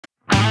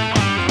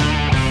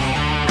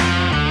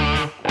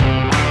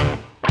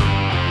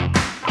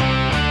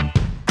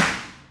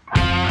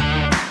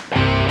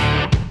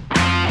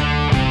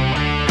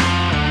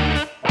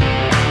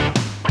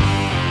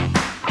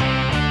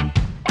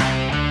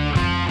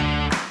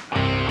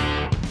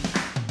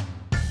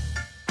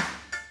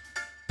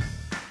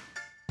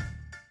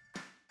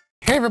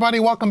Hey everybody,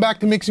 welcome back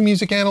to Mixing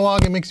Music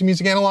Analog at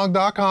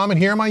mixingmusicanalog.com and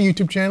here on my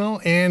YouTube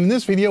channel. And in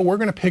this video, we're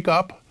going to pick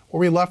up where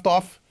we left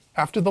off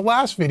after the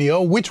last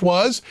video, which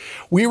was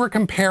we were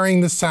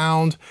comparing the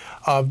sound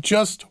of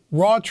just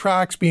raw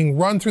tracks being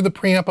run through the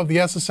preamp of the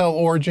SSL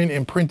Origin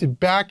and printed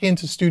back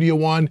into Studio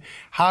One.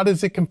 How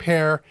does it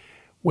compare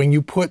when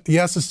you put the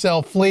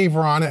SSL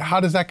flavor on it?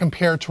 How does that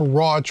compare to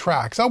raw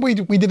tracks? How we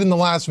did in the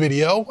last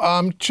video.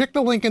 Check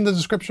the link in the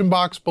description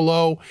box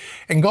below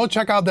and go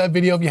check out that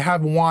video if you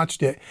haven't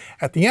watched it.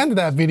 At the end of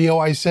that video,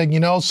 I said,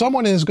 you know,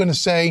 someone is going to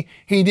say,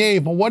 hey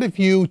Dave, well, what if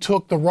you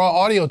took the raw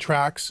audio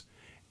tracks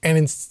and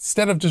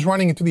instead of just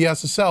running it through the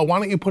SSL, why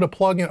don't you put a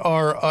plugin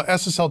or a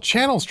SSL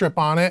channel strip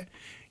on it,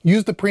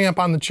 use the preamp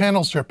on the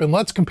channel strip, and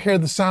let's compare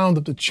the sound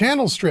of the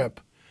channel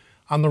strip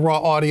on the raw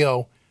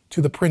audio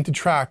to the printed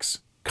tracks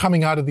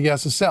coming out of the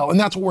SSL. And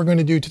that's what we're going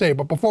to do today.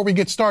 But before we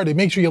get started,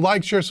 make sure you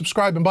like, share,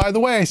 subscribe. And by the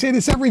way, I say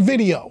this every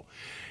video,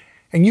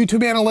 and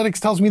YouTube Analytics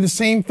tells me the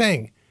same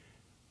thing.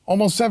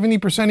 Almost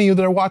 70% of you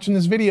that are watching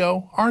this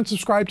video aren't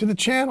subscribed to the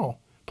channel.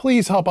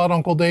 Please help out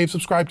Uncle Dave,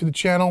 subscribe to the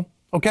channel.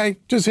 Okay,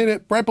 just hit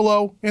it right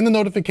below in the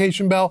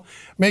notification bell.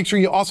 Make sure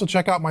you also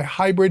check out my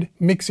hybrid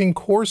mixing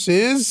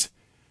courses.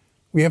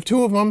 We have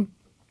 2 of them,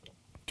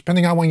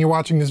 depending on when you're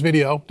watching this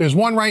video. There's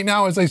one right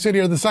now as I sit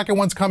here. The second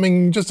one's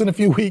coming just in a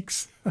few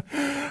weeks.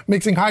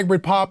 Mixing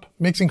hybrid pop,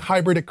 mixing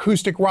hybrid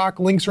acoustic rock.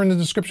 Links are in the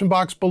description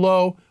box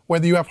below.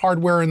 Whether you have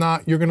hardware or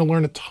not, you're going to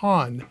learn a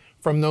ton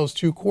from those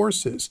 2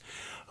 courses.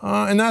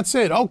 And that's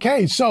it.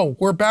 Okay, so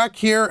we're back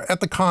here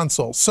at the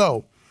console.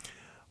 So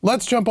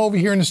let's jump over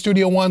here into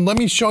Studio One. Let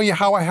me show you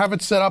how I have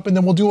it set up, and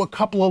then we'll do a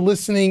couple of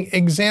listening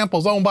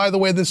examples. Oh, and by the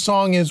way, this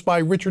song is by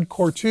Richard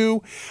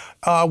Couture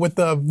with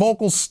the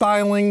vocal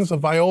stylings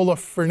of Viola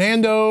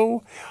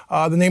Fernando.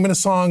 The name of the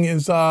song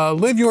is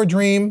Live Your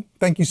Dream.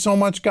 Thank you so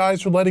much,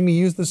 guys, for letting me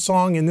use this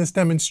song in this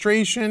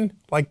demonstration,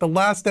 like the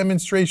last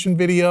demonstration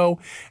video.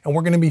 And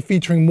we're going to be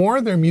featuring more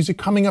of their music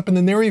coming up in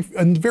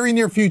the very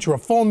near future. A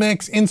full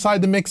mix,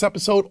 inside the mix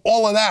episode,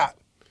 all of that.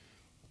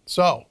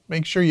 So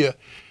make sure you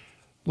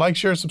like,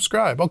 share,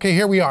 subscribe. Okay,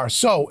 here we are.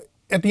 So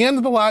at the end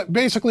of the last,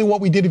 basically what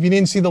we did if you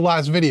didn't see the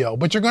last video,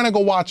 but you're going to go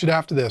watch it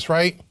after this,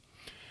 right?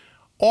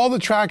 All the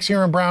tracks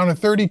here in brown are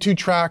 32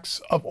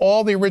 tracks of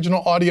all the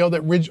original audio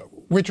that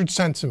Richard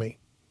sent to me,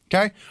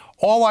 okay?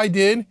 All I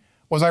did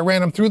was I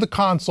ran them through the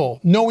console.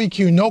 No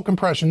EQ, no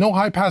compression, no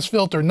high pass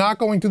filter, not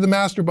going through the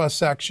master bus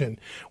section.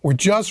 We're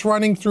just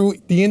running through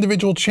the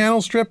individual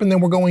channel strip, and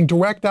then we're going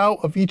direct out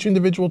of each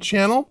individual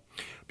channel.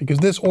 Because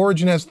this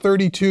Origin has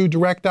 32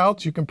 direct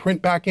outs, you can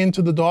print back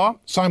into the DAW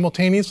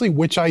simultaneously,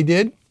 which I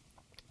did.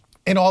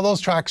 And all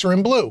those tracks are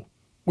in blue.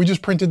 We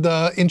just printed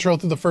the intro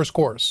to the first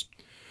chorus.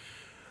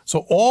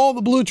 So all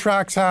the blue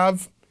tracks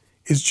have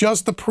is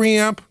just the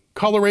preamp,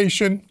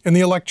 coloration, and the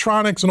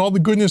electronics and all the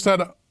goodness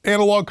that an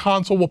analog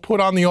console will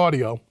put on the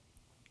audio.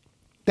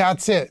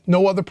 That's it.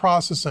 No other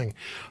processing.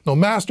 No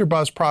master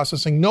bus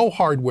processing, no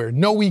hardware,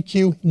 no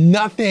EQ,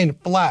 nothing,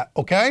 flat,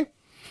 okay?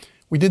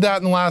 We did that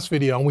in the last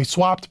video, and we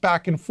swapped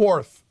back and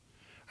forth.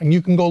 And you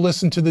can go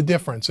listen to the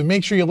difference. And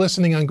make sure you're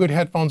listening on good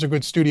headphones or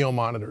good studio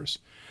monitors.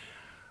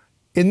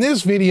 In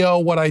this video,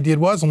 what I did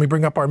was, let me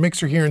bring up our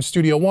mixer here in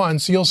Studio One.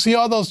 So you'll see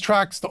all those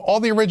tracks, all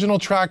the original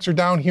tracks are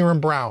down here in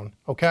brown,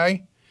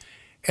 okay?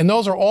 And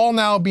those are all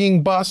now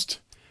being bussed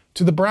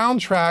to the brown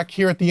track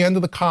here at the end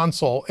of the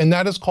console, and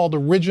that is called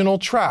original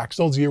tracks.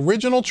 Those are the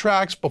original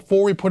tracks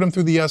before we put them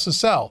through the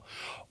SSL.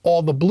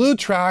 All the blue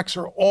tracks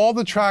are all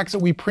the tracks that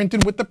we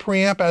printed with the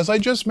preamp, as I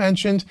just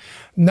mentioned.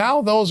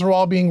 Now those are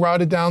all being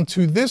routed down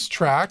to this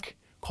track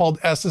called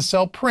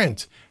SSL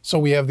print. So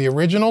we have the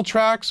original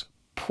tracks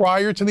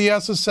prior to the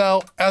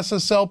SSL,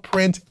 SSL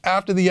print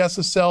after the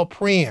SSL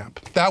preamp.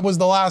 That was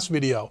the last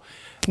video.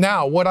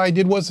 Now what I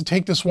did was to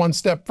take this one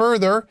step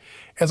further,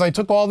 as I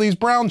took all these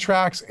brown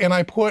tracks and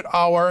I put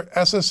our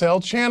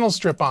SSL channel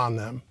strip on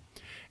them.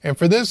 And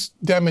for this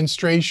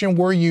demonstration,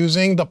 we're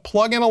using the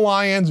Plug-in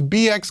Alliance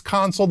BX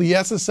console, the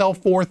SSL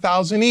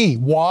 4000E.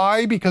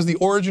 Why? Because the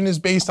Origin is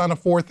based on a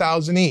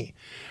 4000E.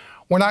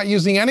 We're not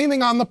using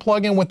anything on the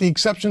plugin with the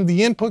exception of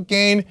the input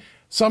gain,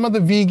 some of the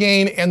V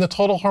gain, and the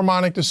total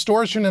harmonic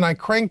distortion. And I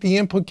cranked the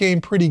input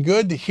gain pretty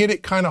good to hit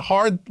it kind of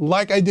hard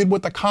like I did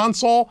with the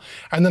console.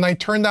 And then I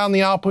turned down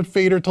the output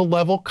fader to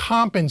level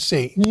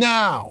compensate.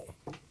 Now,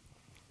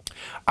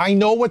 I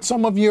know what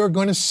some of you are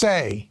going to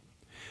say,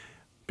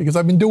 because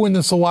I've been doing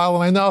this a while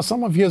and I know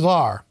some of you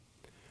are.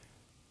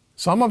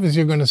 Some of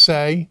you are going to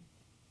say,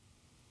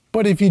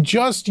 but if you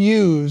just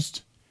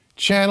used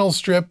channel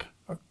strip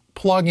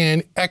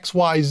plugin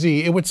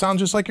XYZ, it would sound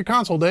just like your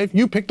console, Dave.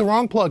 You picked the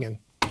wrong plugin.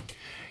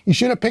 You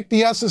should have picked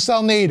the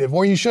SSL native,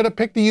 or you should have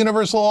picked the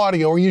universal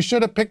audio, or you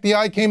should have picked the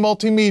IK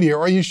multimedia,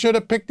 or you should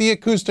have picked the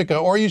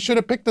Acoustica, or you should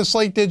have picked the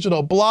Slate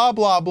Digital, blah,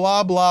 blah,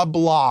 blah, blah,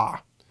 blah.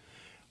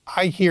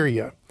 I hear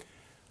you.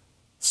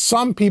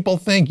 Some people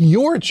think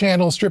your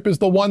channel strip is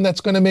the one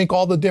that's going to make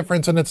all the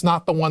difference, and it's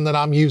not the one that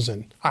I'm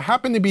using. I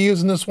happen to be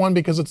using this one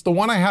because it's the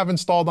one I have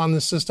installed on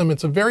this system.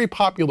 It's a very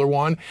popular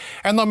one,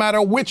 and no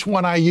matter which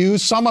one I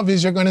use, some of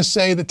you are going to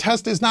say the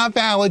test is not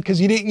valid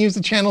because you didn't use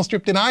the channel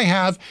strip that I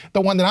have.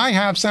 The one that I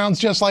have sounds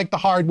just like the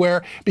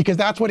hardware because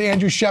that's what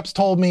Andrew Sheps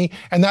told me,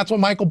 and that's what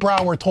Michael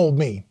Brower told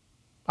me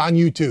on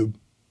YouTube.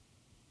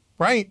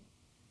 Right?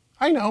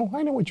 I know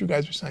what you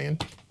guys are saying.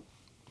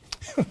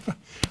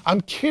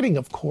 I'm kidding,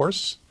 of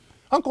course.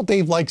 Uncle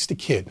Dave likes to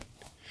kid.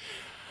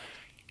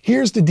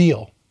 Here's the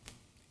deal.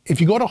 If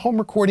you go to Home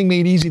Recording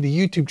Made Easy, the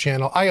YouTube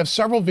channel, I have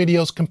several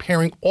videos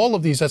comparing all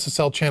of these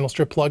SSL channel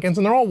strip plugins,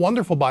 and they're all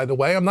wonderful, by the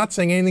way. I'm not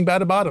saying anything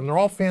bad about them. They're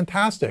all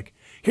fantastic.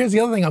 Here's the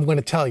other thing I'm going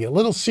to tell you, a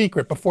little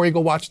secret before you go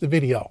watch the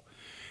video.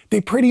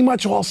 They pretty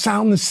much all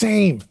sound the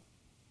same.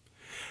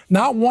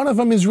 Not one of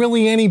them is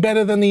really any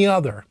better than the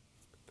other.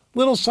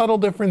 Little subtle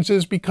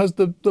differences because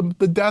the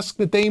desk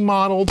that they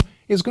modeled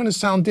is going to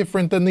sound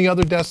different than the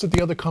other desk that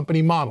the other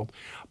company modeled.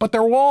 But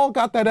they're all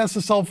got that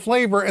SSL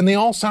flavor and they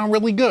all sound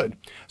really good.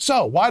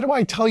 So why do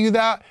I tell you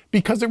that?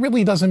 Because it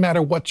really doesn't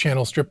matter what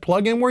channel strip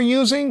plugin we're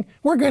using,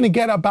 we're going to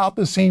get about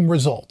the same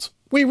results.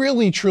 We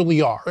really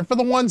truly are. And for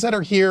the ones that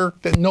are here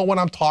that know what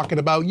I'm talking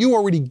about, you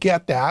already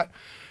get that.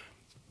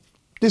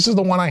 This is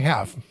the one I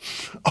have.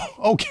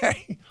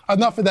 Okay,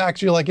 enough of that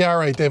because you're like, yeah, all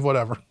right, Dave,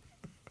 whatever.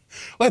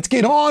 Let's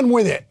get on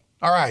with it.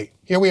 All right,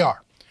 here we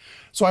are.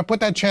 So I put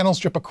that channel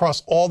strip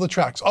across all the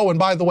tracks. Oh, and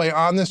by the way,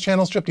 on this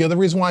channel strip, the other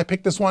reason why I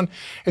picked this one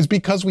is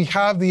because we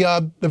have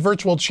the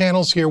virtual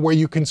channels here where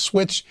you can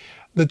switch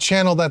the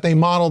channel that they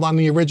modeled on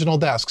the original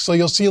desk. So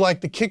you'll see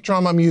like the kick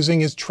drum I'm using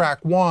is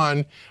track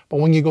 1, but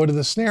when you go to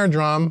the snare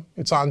drum,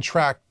 it's on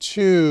track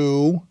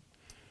 2.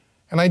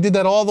 And I did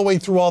that all the way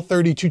through all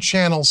 32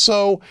 channels.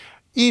 So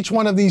each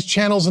one of these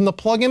channels in the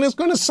plugin is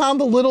going to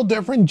sound a little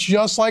different,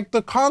 just like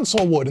the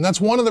console would. And that's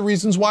one of the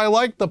reasons why I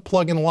like the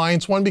Plugin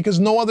Alliance one, because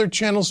no other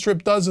channel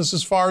strip does this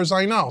as far as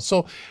I know.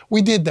 So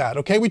we did that,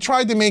 okay? We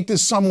tried to make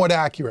this somewhat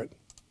accurate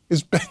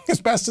as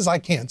best as I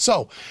can.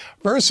 So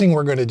first thing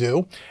we're going to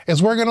do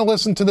is we're going to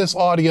listen to this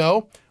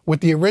audio with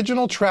the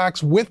original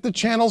tracks with the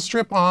channel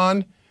strip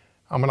on.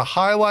 I'm going to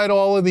highlight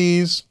all of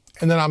these.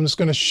 And then I'm just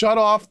going to shut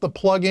off the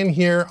plugin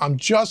here. I'm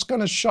just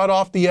going to shut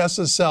off the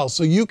SSL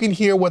so you can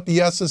hear what the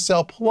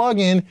SSL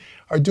plugin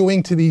are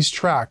doing to these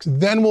tracks.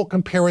 Then we'll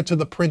compare it to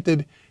the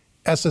printed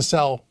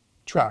SSL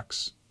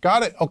tracks.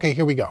 Got it? Okay,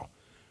 here we go.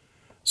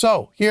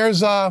 So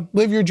here's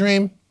Live Your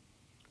Dream,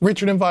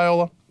 Richard and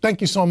Viola.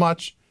 Thank you so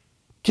much.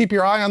 Keep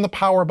your eye on the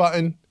power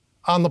button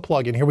on the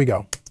plugin. Here we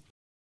go.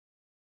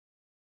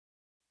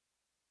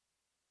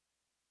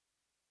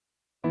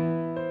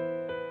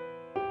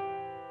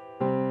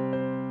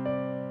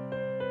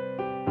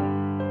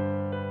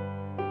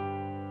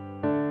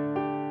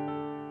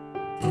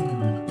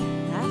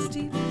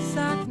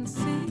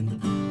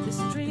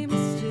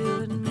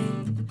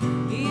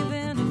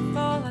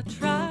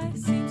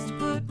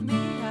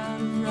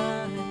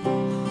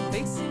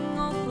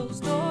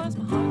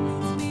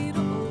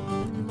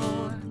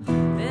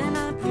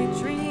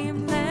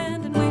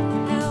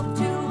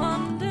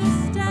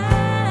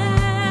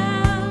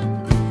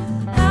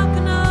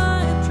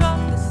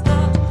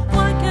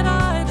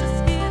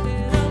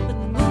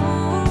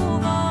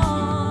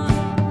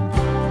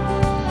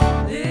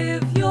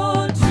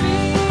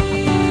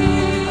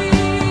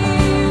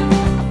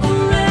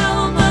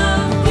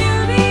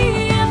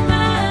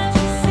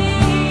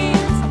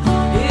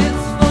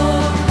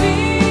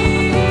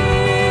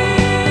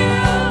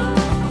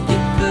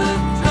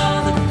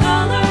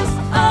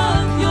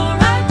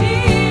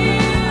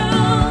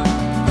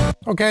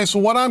 Okay, so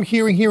what I'm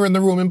hearing here in the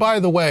room, and by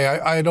the way,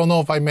 I don't know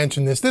if I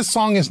mentioned this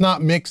song is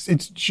not mixed,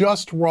 it's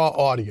just raw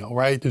audio,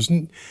 right? There's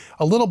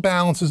a little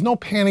balance, there's no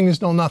panning,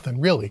 there's no nothing,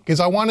 really,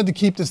 because I wanted to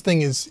keep this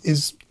thing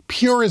as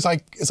pure as I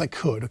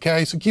could,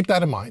 okay? So keep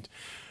that in mind.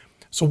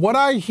 So what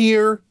I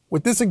hear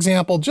with this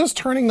example, just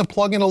turning the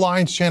Plugin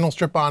Alliance channel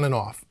strip on and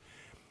off,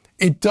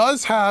 it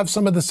does have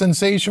some of the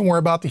sensation we're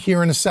about to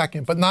hear in a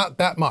second, but not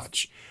that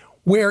much,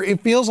 where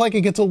it feels like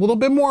it gets a little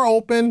bit more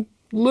open,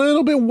 a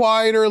little bit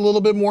wider, a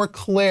little bit more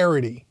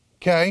clarity,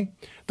 okay?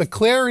 The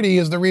clarity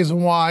is the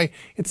reason why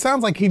it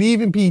sounds like it'd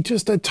even be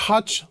just a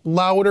touch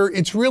louder.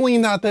 It's really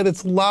not that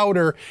it's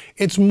louder,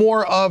 it's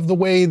more of the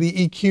way the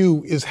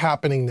EQ is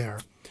happening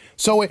there.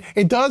 So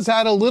it does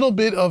add a little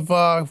bit of,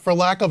 for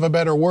lack of a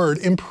better word,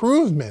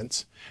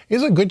 improvement.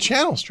 Is a good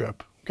channel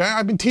strip, okay?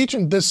 I've been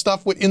teaching this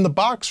stuff in the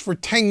box for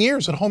 10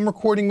 years at Home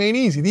Recording Made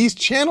Easy. These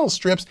channel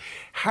strips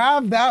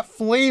have that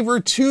flavor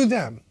to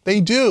them,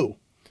 they do.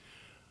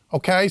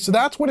 Okay, so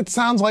that's what it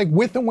sounds like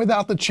with and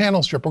without the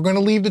channel strip. We're going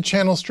to leave the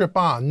channel strip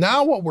on.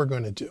 Now what we're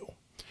going to do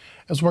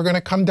is we're going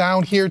to come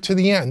down here to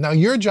the end. Now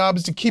your job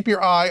is to keep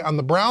your eye on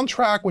the brown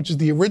track, which is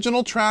the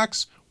original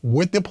tracks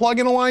with the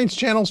Plugin Alliance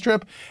channel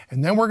strip,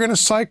 and then we're going to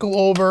cycle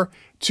over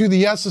to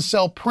the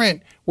SSL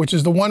print, which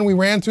is the one we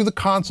ran through the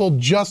console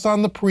just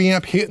on the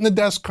preamp, hitting the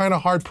desk kind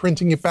of hard,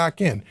 printing it back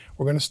in.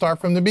 We're going to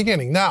start from the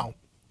beginning. Now,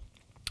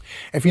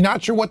 If you're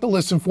not sure what to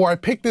listen for, I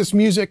picked this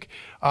music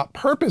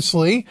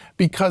purposely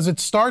because it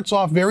starts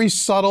off very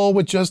subtle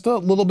with just a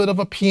little bit of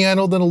a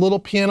piano, then a little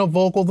piano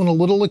vocal, then a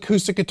little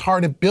acoustic guitar,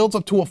 and it builds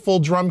up to a full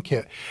drum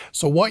kit.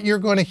 So what you're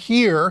going to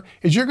hear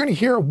is you're going to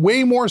hear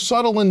way more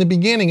subtle in the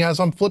beginning as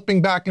I'm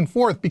flipping back and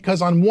forth,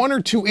 because on one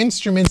or two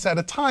instruments at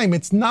a time,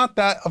 it's not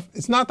that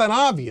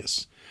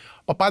obvious.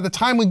 But by the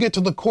time we get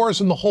to the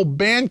chorus and the whole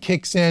band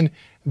kicks in,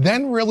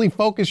 then really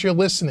focus your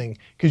listening,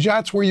 because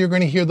that's where you're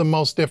going to hear the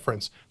most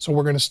difference. So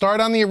we're going to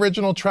start on the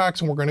original tracks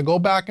and we're going to go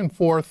back and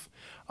forth,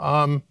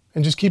 and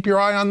just keep your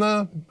eye on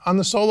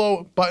the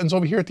solo buttons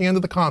over here at the end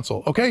of the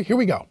console. Okay, here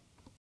we go.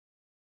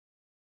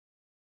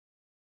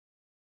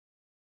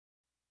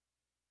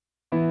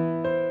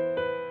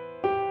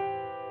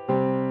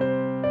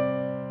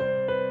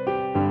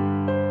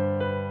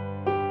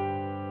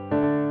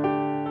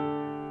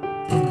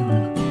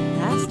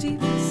 As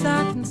deep as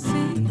I can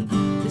see,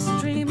 this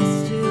dream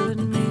is still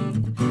in me.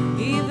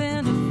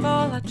 Even if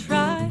all I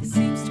try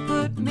seems to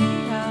put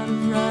me out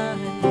of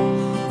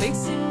rhyme.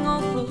 Facing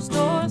all closed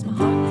doors, my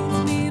heart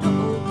leads me to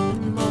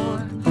open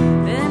more.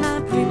 Then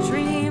I pray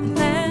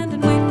dreamland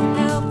and wait for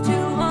help to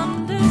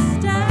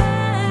understand.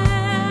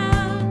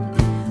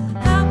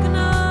 How can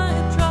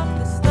I drop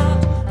this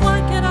thought? Why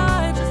can't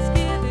I just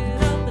give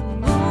it up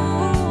and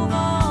move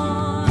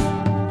on?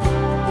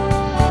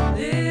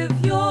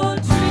 Live your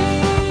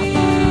dream,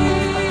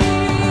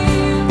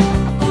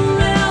 a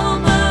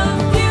realm of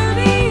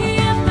beauty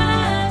and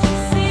magic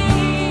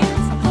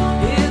scenes.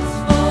 It's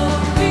for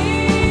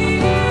real.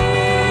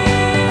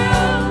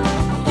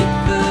 You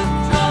could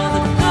draw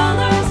the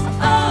colors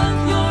of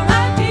your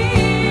ideal.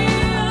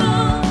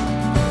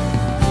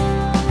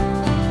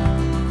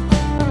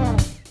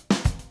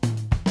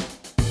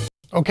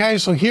 Okay,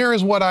 so here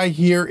is what I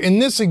hear. In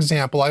this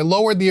example, I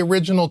lowered the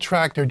original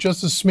track there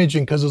just a smidgen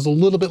because it's a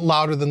little bit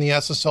louder than the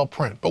SSL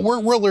print, but we're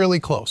really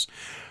close.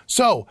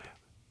 So,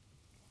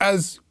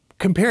 as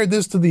compared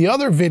this to the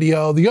other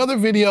video,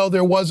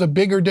 there was a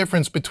bigger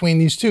difference between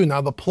these two. Now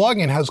the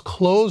plugin has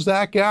closed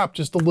that gap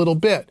just a little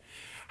bit.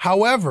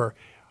 However,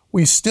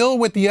 we still,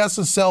 with the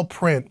SSL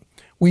print,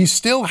 we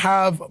still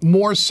have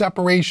more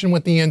separation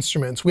with the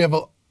instruments. We have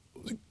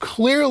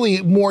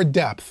clearly more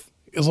depth,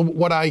 is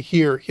what I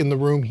hear in the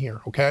room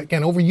here, okay?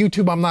 Again, over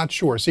YouTube, I'm not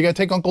sure, so you gotta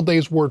take Uncle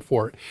Dave's word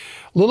for it.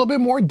 A little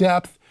bit more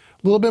depth,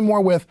 a little bit more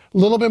width, a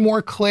little bit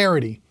more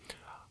clarity.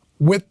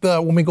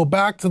 When we go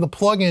back to the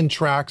plug-in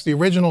tracks, the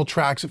original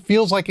tracks, it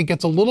feels like it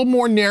gets a little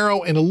more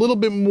narrow and a little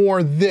bit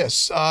more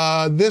this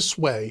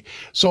way.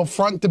 So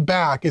front to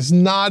back is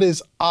not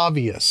as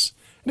obvious.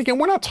 And again,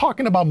 we're not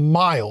talking about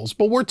miles,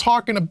 but we're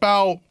talking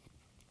about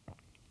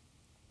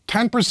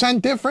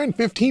 10% different,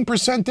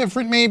 15%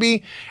 different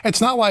maybe.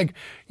 It's not like,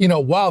 you know,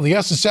 wow, the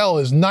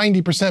SSL is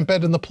 90% better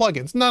than the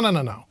plugins.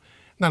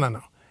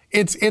 No.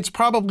 It's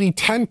probably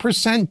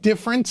 10%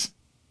 different.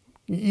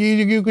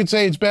 You could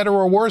say it's better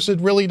or worse.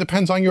 It really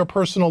depends on your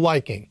personal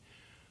liking.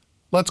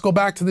 Let's go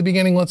back to the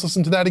beginning. Let's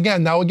listen to that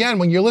again. Now again,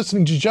 when you're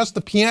listening to just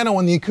the piano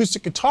and the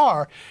acoustic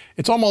guitar,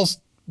 it's almost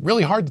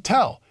really hard to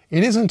tell.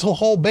 It isn't until the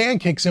whole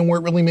band kicks in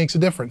where it really makes a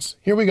difference.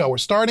 Here we go. We're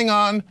starting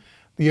on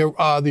the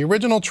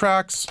original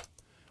tracks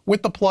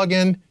with the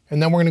plugin,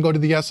 and then we're going to go to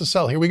the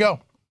SSL. Here we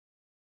go.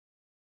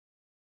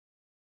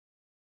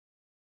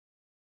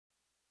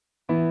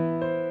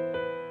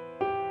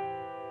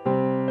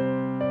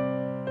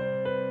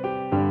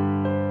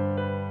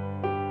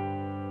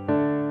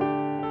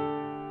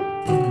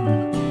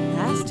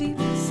 As deep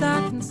as I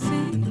can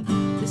see,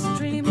 this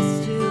dream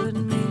is still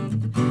in me.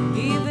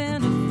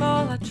 Even if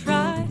all I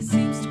try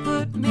seems to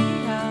put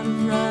me out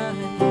of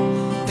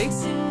rhyme.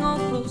 Facing all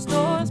closed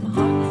doors, my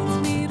heart leads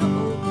me to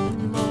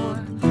open more.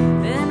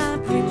 Then I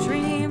pray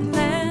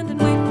dreamland and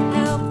wait for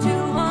help to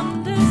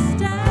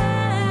understand.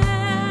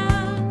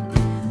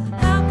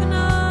 How can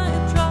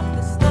I drop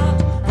this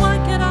thought? Why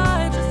can't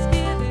I just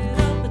give it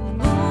up and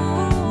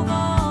move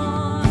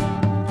on?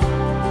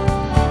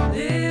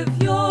 Live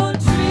your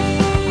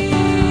dream,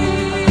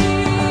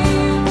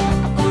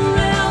 a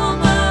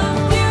realm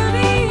of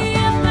beauty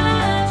and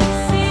magic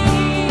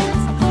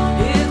scenes.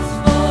 It's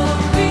for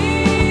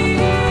real.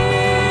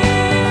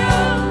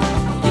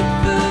 You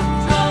could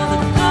draw the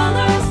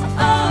colors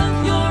of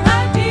your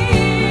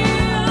ideal.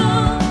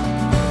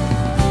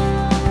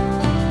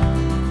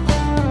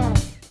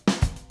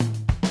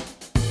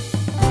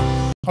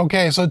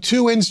 Okay, so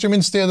two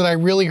instruments there that I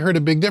really heard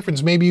a big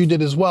difference. Maybe you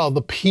did as well.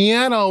 The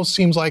piano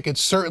seems like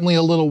it's certainly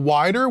a little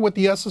wider with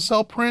the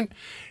SSL print,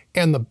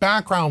 and the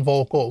background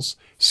vocals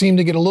seem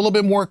to get a little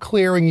bit more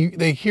clear, and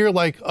they hear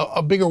like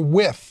a bigger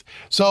width.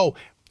 So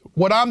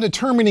what I'm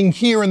determining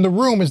here in the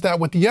room is that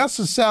with the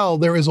SSL,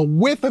 there is a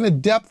width and a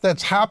depth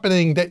that's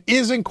happening that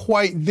isn't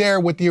quite there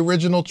with the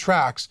original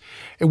tracks.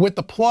 And with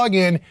the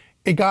plugin,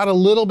 it got a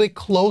little bit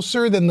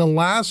closer than the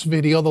last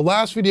video. The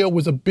last video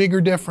was a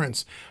bigger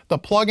difference. The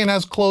plugin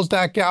has closed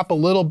that gap a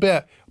little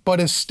bit,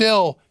 but is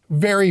still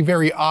very,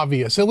 very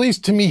obvious, at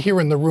least to me here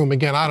in the room.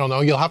 Again, I don't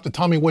know. You'll have to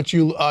tell me what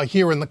you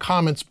hear in the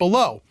comments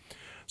below.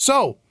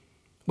 So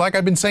like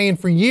I've been saying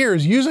for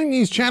years, using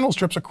these channel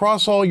strips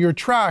across all your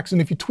tracks,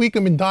 and if you tweak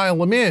them and dial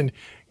them in,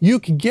 you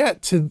can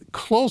get to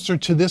closer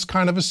to this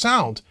kind of a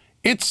sound.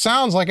 It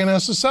sounds like an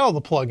SSL,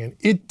 the plugin.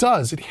 It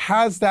does. It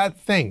has that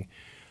thing.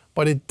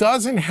 But it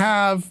doesn't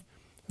have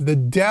the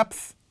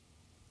depth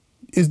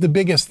is the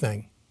biggest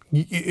thing.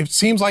 It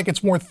seems like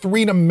it's more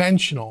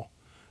three-dimensional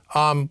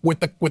with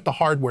the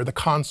hardware, the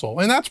console.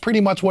 And that's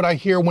pretty much what I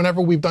hear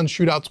whenever we've done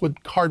shootouts with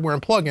hardware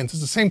and plugins.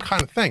 It's the same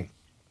kind of thing.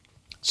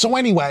 So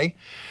anyway,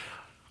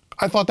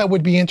 I thought that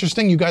would be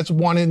interesting. You guys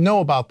wanted to know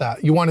about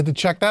that. You wanted to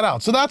check that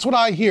out. So that's what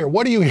I hear.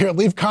 What do you hear?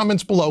 Leave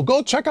comments below.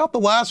 Go check out the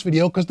last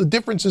video because the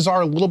differences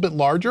are a little bit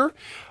larger.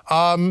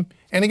 And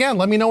again,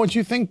 let me know what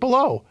you think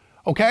below.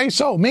 Okay,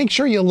 so make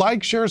sure you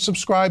like, share,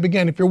 subscribe.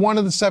 Again, if you're one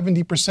of the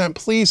 70%,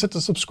 please hit the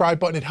subscribe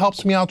button. It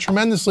helps me out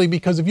tremendously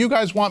because if you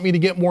guys want me to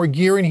get more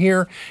gear in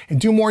here and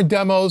do more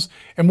demos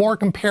and more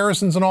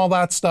comparisons and all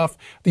that stuff,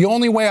 the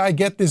only way I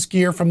get this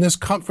gear from these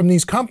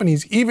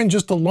companies, even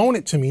just to loan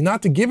it to me,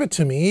 not to give it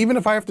to me, even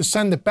if I have to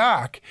send it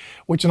back,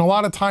 which in a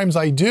lot of times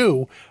I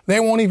do, they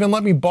won't even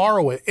let me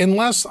borrow it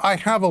unless I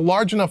have a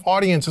large enough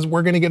audience as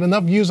we're going to get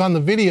enough views on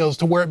the videos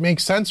to where it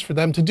makes sense for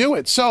them to do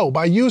it. So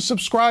by you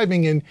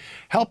subscribing and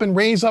helping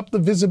raise up the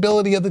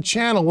visibility of the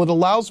channel, it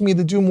allows me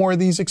to do more of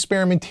these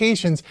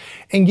experimentations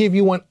and give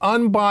you an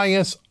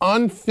unbiased,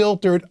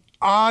 unfiltered,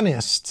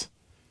 honest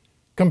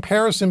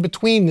comparison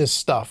between this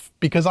stuff,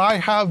 because I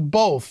have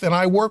both and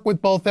I work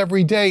with both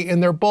every day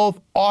and they're both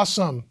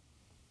awesome.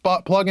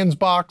 But plugins,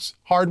 box,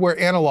 hardware,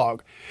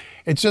 analog.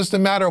 It's just a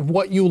matter of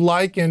what you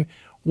like and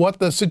what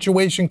the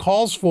situation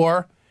calls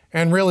for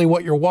and really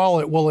what your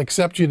wallet will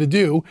accept you to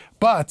do.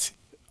 But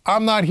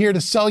I'm not here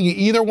to sell you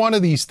either one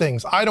of these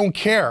things. I don't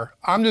care.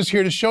 I'm just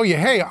here to show you,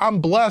 hey,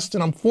 I'm blessed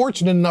and I'm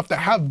fortunate enough to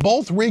have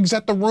both rigs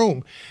in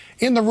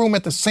the room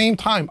at the same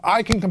time.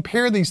 I can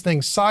compare these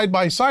things side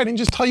by side and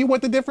just tell you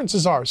what the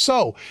differences are.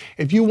 So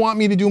if you want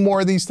me to do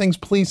more of these things,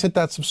 please hit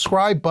that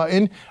subscribe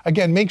button.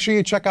 Again, make sure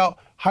you check out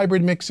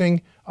Hybrid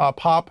Mixing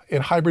Pop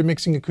and Hybrid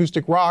Mixing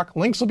Acoustic Rock.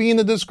 Links will be in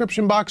the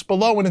description box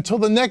below. And until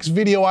the next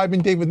video, I've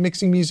been Dave with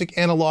Mixing Music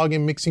Analog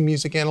and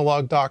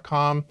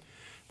mixingmusicanalog.com.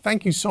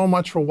 Thank you so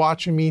much for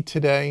watching me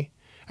today,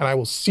 and I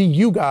will see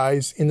you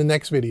guys in the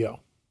next video.